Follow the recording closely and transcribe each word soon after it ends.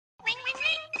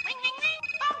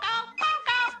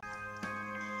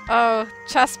Oh,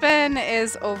 Chespin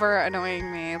is over annoying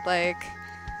me. Like,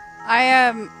 I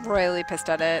am royally pissed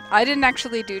at it. I didn't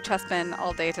actually do Chespin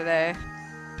all day today.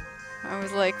 I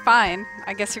was like, fine,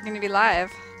 I guess you're gonna be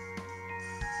live.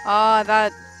 Oh,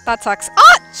 that sucks.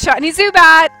 Oh! Shiny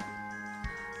Zubat!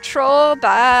 Troll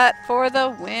bat for the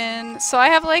win. So I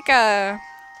have like a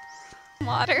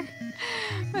water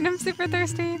when I'm super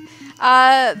thirsty.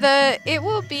 It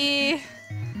will be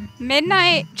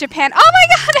midnight Japan. Oh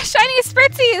my god, a shiny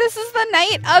Spritzee! This is the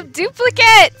night of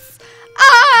duplicates!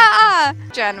 Ah!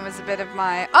 Jen was a bit of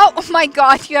my... Oh my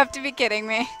god, you have to be kidding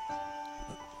me.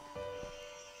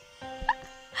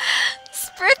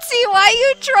 Spritzee, why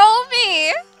you troll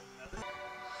me?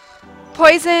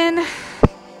 Poison.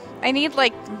 I need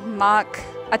like Muck,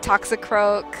 a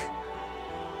Toxicroak,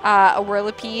 a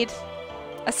Whirlipede,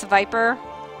 a Seviper.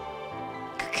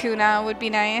 Kakuna would be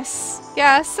nice.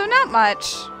 Yeah, so not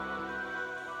much.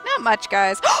 Not much,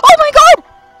 guys. Oh my god!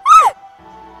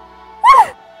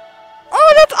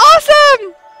 Oh, that's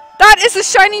awesome! That is a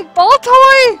shiny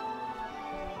Baltoy!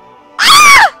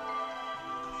 Ah!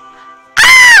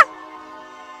 Ah!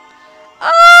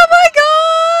 Oh my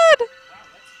god!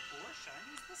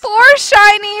 4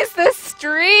 shinies this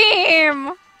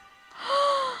stream!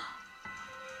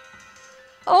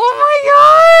 Oh my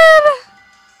god!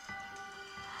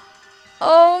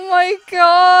 Oh my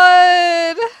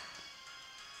god!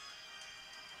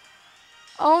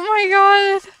 Oh my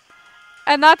god!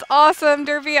 And that's awesome,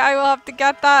 Derby. I will have to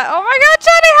get that. Oh my god,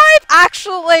 shiny hype!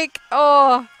 Actual, like,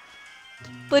 oh.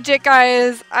 Legit,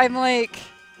 guys. I'm, like,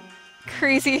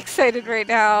 crazy excited right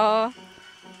now.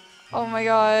 Oh my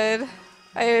god.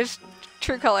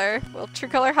 True color. Will true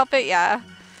color help it? Yeah.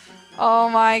 Oh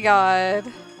my god.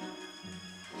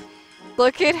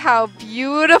 Look at how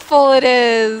beautiful it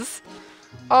is.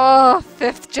 Oh,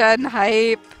 5th gen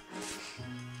hype.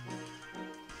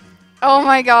 Oh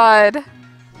my god.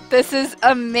 This is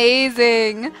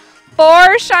amazing.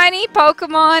 4 shiny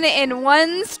Pokemon in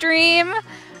one stream.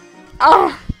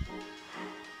 Oh.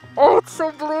 Oh, it's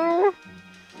so blue.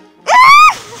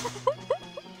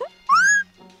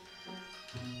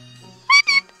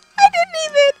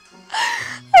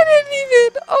 I didn't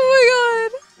even. Oh my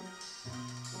god.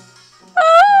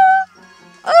 Ah,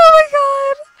 oh my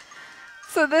god.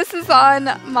 So this is on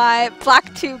my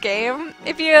Black 2 game.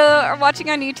 If you are watching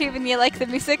on YouTube and you like the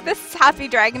music, this is Happy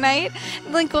Dragonite.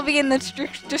 Link will be in the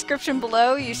description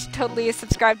below. You should totally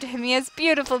subscribe to him. He has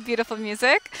beautiful, beautiful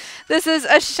music. This is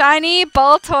a shiny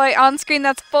Baltoy on screen.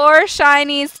 That's 4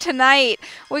 shinies tonight.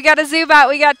 We got a Zubat,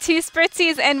 we got 2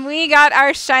 Spritzees, and we got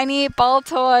our shiny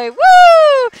Baltoy.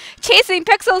 Woo! Chasing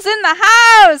pixels in the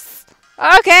house!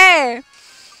 Okay.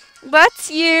 Let's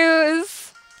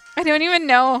use... I don't even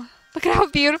know. Look at how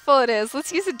beautiful it is.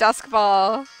 Let's use a Dusk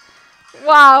Ball.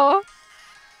 Wow.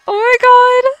 Oh my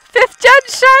god. 5th gen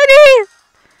shiny!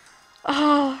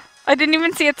 Oh, I didn't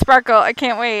even see it sparkle. I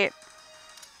can't wait.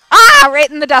 Ah! Right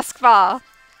in the Dusk Ball.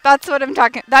 That's what I'm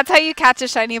talking... That's how you catch a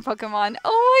shiny Pokemon.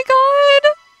 Oh my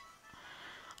god.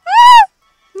 Ah!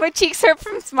 My cheeks hurt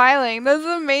from smiling. This is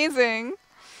amazing.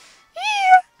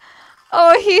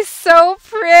 Oh, he's so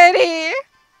pretty.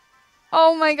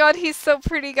 Oh my god, he's so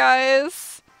pretty, guys.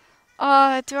 Do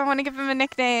I want to give him a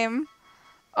nickname?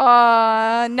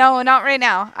 No, not right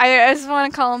now. I just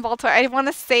want to call him Baltoy. I want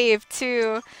to save,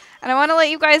 too. And I want to let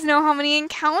you guys know how many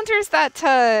encounters that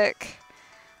took.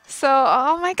 So,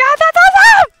 oh my god, that's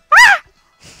awesome! Ah!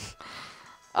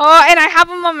 Oh, and I have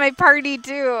him on my party,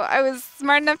 too. I was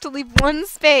smart enough to leave 1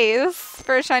 space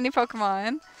for a shiny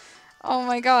Pokemon. Oh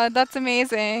my god, that's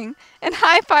amazing. And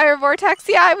hi, Fire Vortex.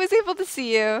 Yeah, I was able to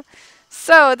see you.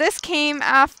 So, this came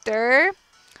after...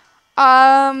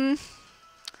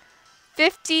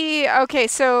 50, okay,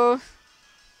 so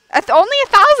only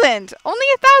 1,000. Only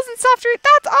 1,000 soft root.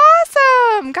 That's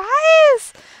awesome,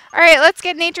 guys. All right, let's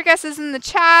get nature guesses in the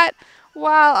chat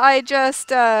while I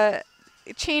just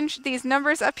change these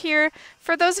numbers up here.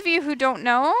 For those of you who don't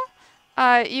know,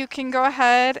 you can go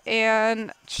ahead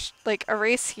and like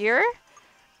erase here,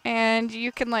 and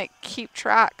you can like keep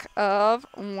track of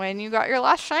when you got your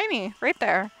last shiny right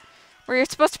there, where you're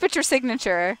supposed to put your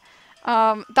signature.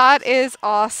 That is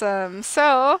awesome.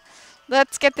 So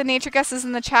let's get the nature guesses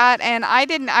in the chat. And I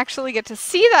didn't actually get to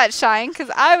see that shine because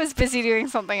I was busy doing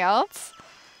something else.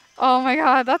 Oh my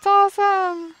god, that's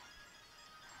awesome.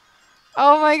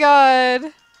 Oh my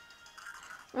god.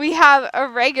 We have a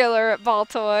regular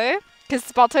Baltoy because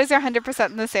Baltoys are 100%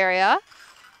 in this area.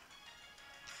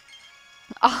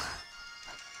 Oh.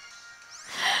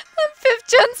 The 5th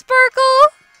gen Sparkle.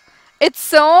 It's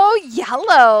so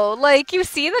yellow. Like, you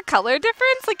see the color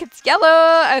difference? Like, it's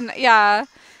yellow and yeah.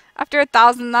 After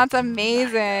 1,000, that's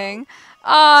amazing.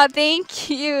 Aw, thank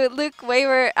you, Luke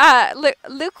Wayward.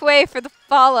 Luke Way for the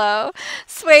follow.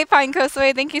 Sway Pineco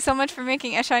Sway, thank you so much for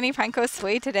making a shiny Pineco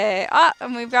Sway today. Ah,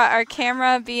 and we've got our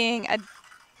camera being a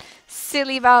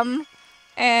silly bum.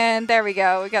 And there we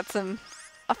go. We got a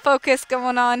focus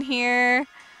going on here.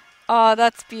 Oh,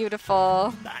 that's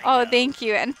beautiful. Oh, thank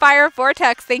you. And Fire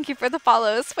Vortex, thank you for the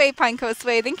follow. Sway Pineco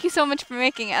Sway, thank you so much for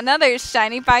making another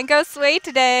shiny Pineco Sway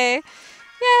today. Yay!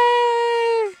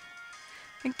 I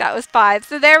think that was 5.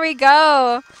 So there we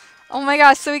go. Oh my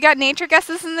gosh, so we got nature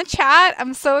guesses in the chat.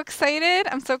 I'm so excited.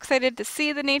 I'm so excited to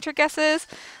see the nature guesses.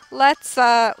 Let's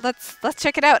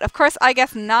check it out. Of course, I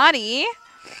guess Naughty.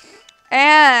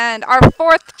 And our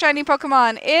 4th shiny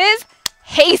Pokemon is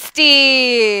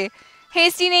Hasty.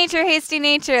 Hasty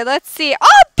Nature. Let's see.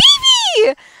 Oh,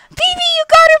 BB! BB, you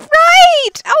got it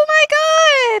right! Oh my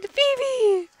god!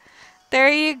 BB! There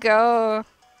you go.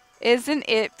 Isn't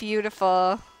it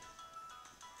beautiful?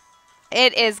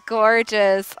 It is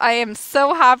gorgeous. I am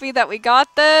so happy that we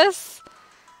got this.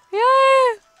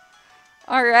 Yay!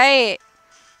 Alright.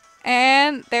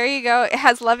 And there you go. It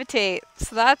has Levitate.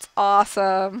 So that's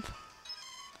awesome.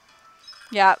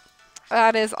 Yep.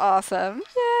 That is awesome.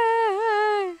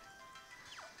 Yay!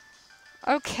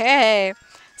 Okay,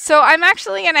 so I'm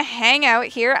actually gonna hang out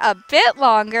here a bit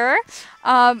longer.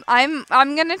 I'm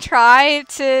gonna try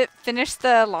to finish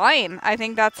the line. I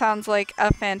think that sounds like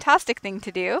a fantastic thing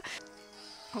to do.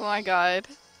 Oh my god.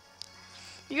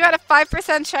 You got a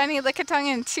 5% shiny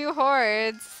Lickitung and 2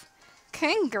 hordes.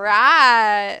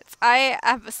 Congrats! I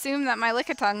have assumed that my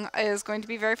Lickitung is going to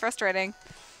be very frustrating.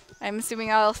 I'm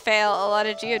assuming I'll fail a lot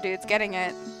of Geodudes getting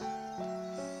it.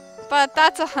 But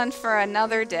that's a hunt for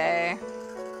another day.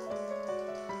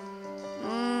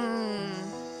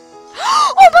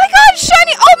 Oh my god,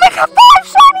 shiny! Oh my god, 5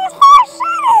 shinies! 5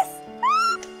 shinies!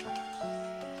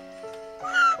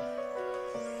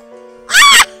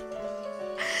 Ah!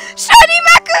 Shiny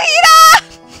Makuhita!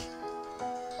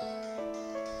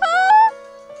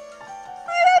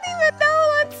 I don't even know.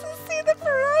 Let's see the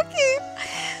Pierogi.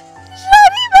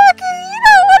 Shiny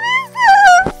Makuhita, what is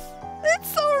this? It's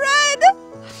so red. Oh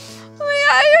my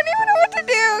god, I don't even know what to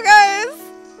do, guys.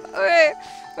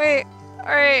 Wait.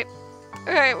 Alright.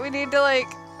 Okay, we need to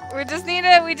we just need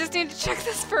to check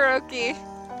this Pierogi.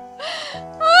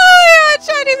 Oh yeah,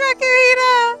 shiny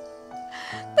Makuhita!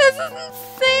 This is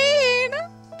insane!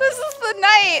 This is the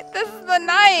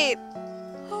night!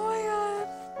 Oh my god.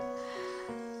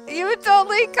 You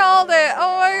totally called it!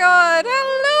 Oh my god!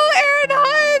 Hello, Aaron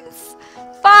Hunts!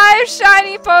 5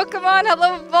 shiny Pokemon!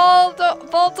 Hello,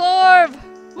 Voltorb!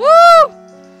 Woo!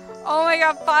 Oh my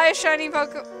god, 5 shiny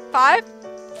Pokemon.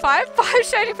 5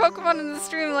 shiny Pokemon in the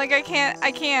stream. Like, I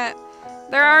can't.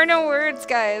 There are no words,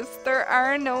 guys. There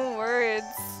are no words.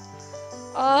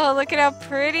 Oh, look at how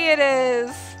pretty it is.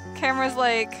 Camera's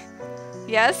like,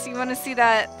 yes, you want to see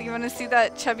that? You want to see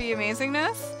that chubby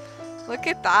amazingness? Look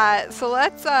at that. So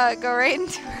let's go right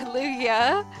into our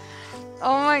Lugia.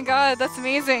 Oh my god, that's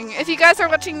amazing. If you guys are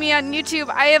watching me on YouTube,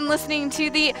 I am listening to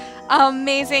the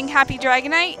amazing Happy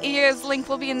Dragonite. His link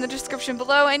will be in the description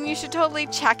below, and you should totally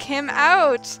check him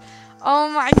out. Oh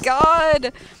my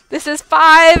god. This is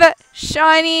 5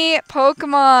 shiny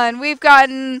Pokemon. We've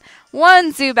gotten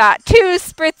 1 Zubat, 2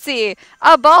 Spritzee,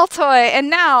 a Baltoy, and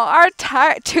now our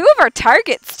 2 of our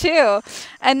targets too.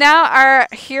 And now our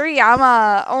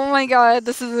Hirayama. Oh my god,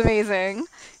 this is amazing.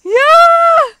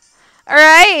 Yeah!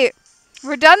 Alright.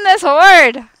 We're done this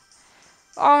horde!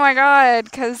 Oh my god,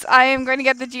 because I am going to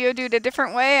get the Geodude a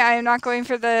different way. I am not going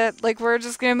for the, we're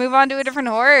just going to move on to a different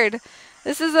horde.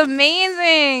 This is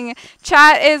amazing!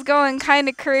 Chat is going kind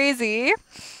of crazy.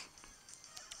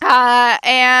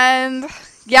 And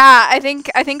yeah, I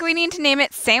think we need to name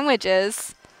it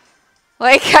Sandwiches.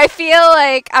 I feel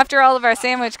like after all of our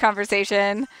sandwich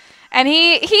conversation, and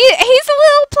he's a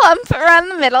little plump around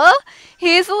the middle.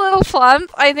 He's a little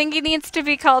plump. I think he needs to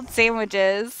be called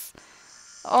Sandwiches.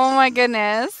 Oh my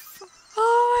goodness.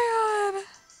 Oh my god.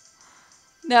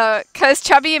 No, because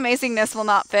Chubby Amazingness will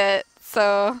not fit.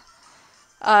 So,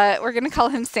 we're going to call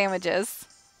him Sandwiches.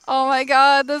 Oh my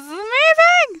god, this is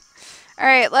amazing!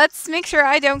 Alright, let's make sure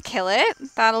I don't kill it.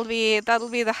 That'll be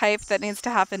the hype that needs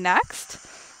to happen next.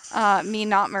 Me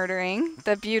not murdering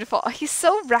the beautiful. Oh, he's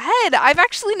so red. I've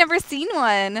actually never seen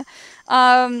one.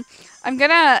 I'm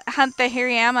gonna hunt the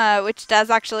Hirayama, which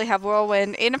does actually have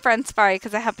Whirlwind in a Friend Safari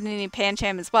because I happen to need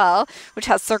Pancham as well, which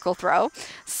has Circle Throw.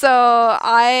 So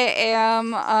I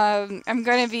am I'm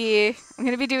gonna be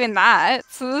doing that.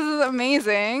 So this is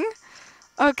amazing.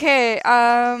 Okay,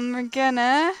 we're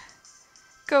gonna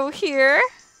go here.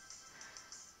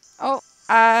 Oh,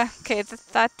 okay,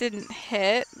 that didn't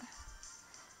hit.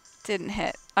 Didn't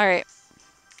hit. Alright.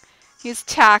 Use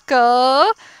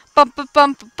tackle. Bump, bump,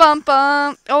 bump, bump,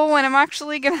 bump. Oh, and I'm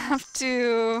actually gonna have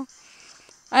to...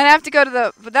 I'd have to go to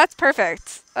the... But that's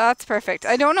perfect. That's perfect.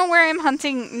 I don't know where I'm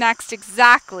hunting next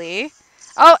exactly.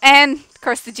 Oh, and, of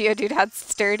course, the Geodude had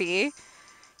Sturdy.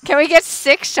 Can we get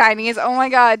 6 shinies? Oh my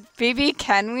god. Baby,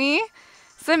 can we?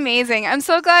 It's amazing. I'm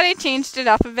so glad I changed it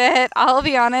up a bit. I'll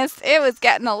be honest, it was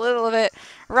getting a little bit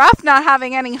rough not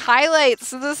having any highlights.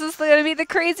 So this is going to be the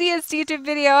craziest YouTube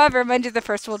video ever. Mind you, the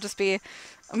first will just be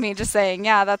me just saying,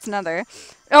 yeah, that's another.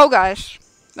 Oh gosh.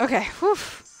 Okay. Whew.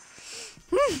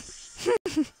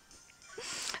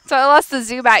 So I lost the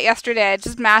Zubat yesterday. I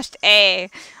just mashed A.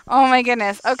 Oh my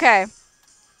goodness. Okay.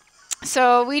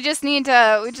 So we just need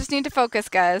to focus,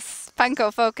 guys.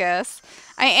 Pineco, focus.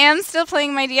 I am still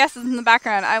playing my DSs in the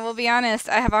background. I will be honest,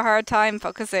 I have a hard time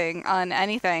focusing on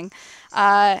anything.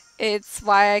 It's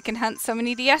why I can hunt so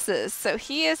many DSs. So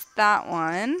he is that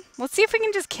one. Let's see if we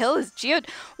can just kill his Geodude.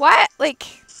 What? Like,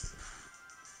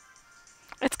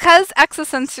 it's because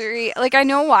exosensory, like, I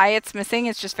know why it's missing.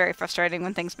 It's just very frustrating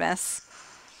when things miss.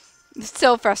 It's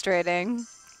so frustrating.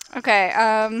 Okay,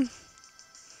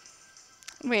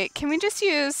 wait, can we just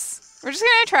use... We're just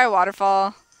going to try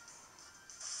Waterfall.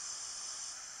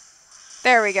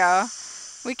 There we go.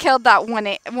 We killed that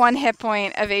one hit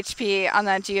point of HP on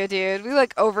that Geodude. We,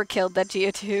 like, overkilled that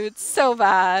Geodude. So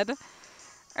bad.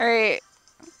 Alright.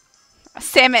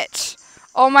 Sandwich.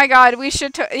 Oh my god, we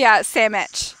should... yeah,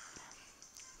 Sandwich.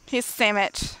 He's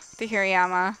Sandwich, the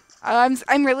Hirayama.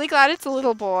 I'm really glad it's a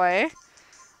little boy.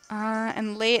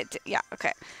 And lay it... yeah,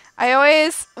 okay. I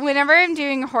always... Whenever I'm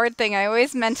doing a horde thing, I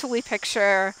always mentally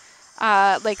picture,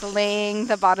 like, laying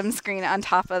the bottom screen on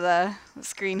top of the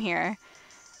screen here.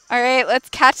 Alright, let's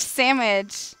catch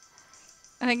Sandwich.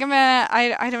 I think I'm gonna...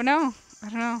 I don't know. I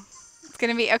don't know. It's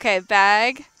gonna be... Okay,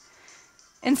 bag.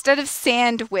 Instead of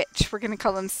Sandwich, we're gonna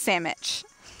call him Sandwich.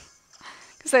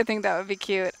 Because I think that would be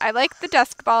cute. I like the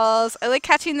dusk balls. I like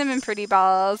catching them in pretty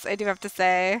balls, I do have to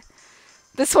say.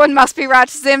 This one must be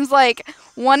Rash. Zim's like,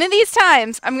 one of these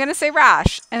times, I'm going to say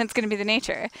Rash, and it's going to be the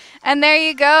nature. And there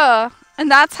you go. And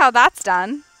that's how that's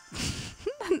done.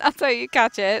 That's how you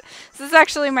catch it. This is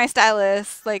actually my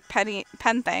stylus, like, pen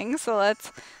thing, so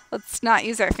let's not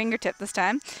use our fingertip this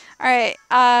time. Alright,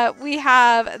 we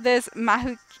have this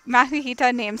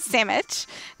Makuhita named Sandwich.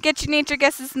 Get your nature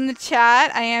guesses in the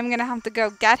chat. I am going to have to go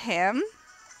get him.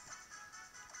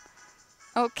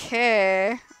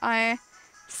 Okay,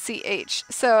 CH.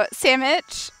 So,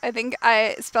 Sandwich, I think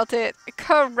I spelt it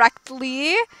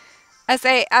correctly.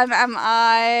 S-A-M-M-I-C-H?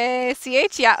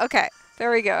 Yeah, okay.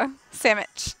 There we go.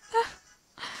 Sandwich.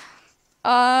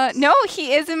 No,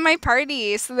 he is in my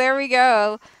party, so there we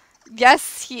go.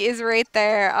 Yes, he is right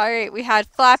there. Alright, we had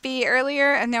Flappy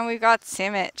earlier, and now we got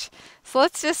Sandwich. So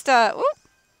let's just, whoop,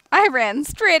 I ran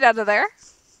straight out of there.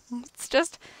 Let's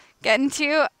just get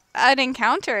into an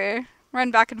encounter.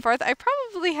 Run back and forth. I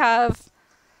probably have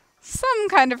some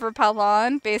kind of repel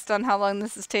on, based on how long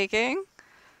this is taking.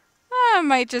 I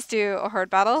might just do a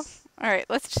horde battle. Alright,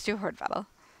 let's just do a horde battle.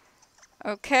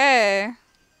 Okay.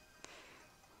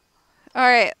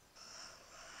 Alright.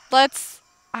 Let's,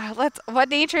 what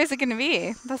nature is it going to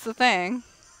be? That's the thing.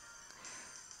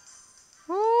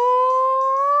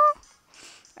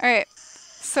 Alright.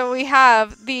 So we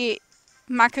have the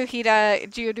Makuhita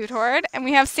Geodude horde, and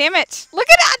we have Sandwich. Look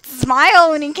at that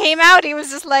smile when he came out. He was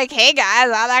just like, hey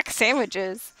guys, I like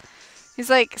sandwiches. He's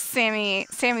like, Sammy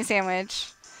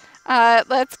Sandwich.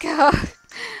 Let's go.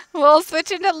 We'll switch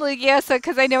into Lugia,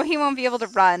 because I know he won't be able to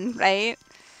run, right?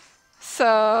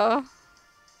 So,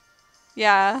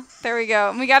 yeah, there we go.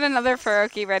 And we got another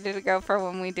Furoki ready to go for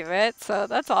when we do it, so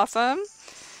that's awesome.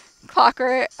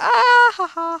 Clockwork. Ah, ha,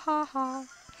 ha, ha, ha.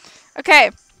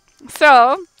 Okay,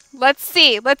 so... Let's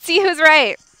see who's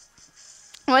right.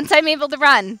 Once I'm able to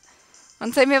run,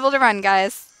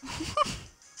 guys.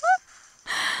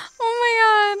 Oh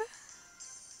my god.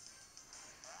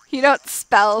 You don't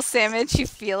spell Sandwich, you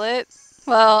feel it.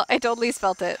 Well, I totally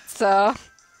spelt it, so.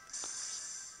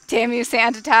 Damn you,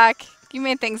 Sand Attack. You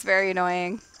made things very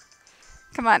annoying.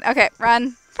 Come on, okay,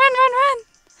 run. Run.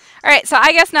 Alright, so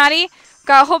I guess Naughty.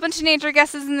 Got a whole bunch of nature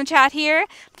guesses in the chat here.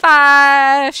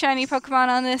 5 shiny Pokemon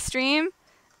on this stream.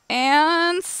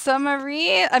 And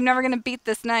Summary. I'm never going to beat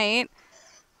this night.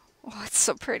 Oh, it's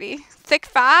so pretty. Thick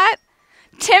Fat.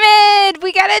 Timid!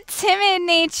 We got a timid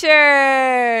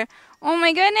nature! Oh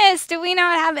my goodness, do we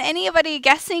not have anybody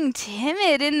guessing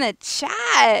timid in the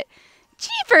chat?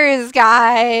 Jeepers,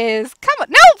 guys. Come on.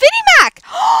 No, Vinny Mac!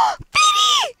 Oh,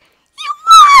 Vinny! You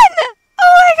won!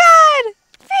 Oh my god!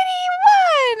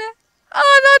 won!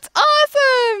 Oh, that's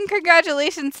awesome!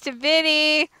 Congratulations to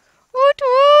Vinny. Woot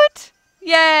woot!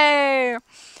 Yay!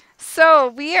 So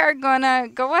we are gonna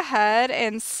go ahead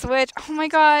and switch. Oh my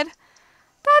god.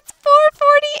 That's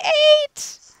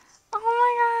 448! Oh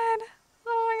my god.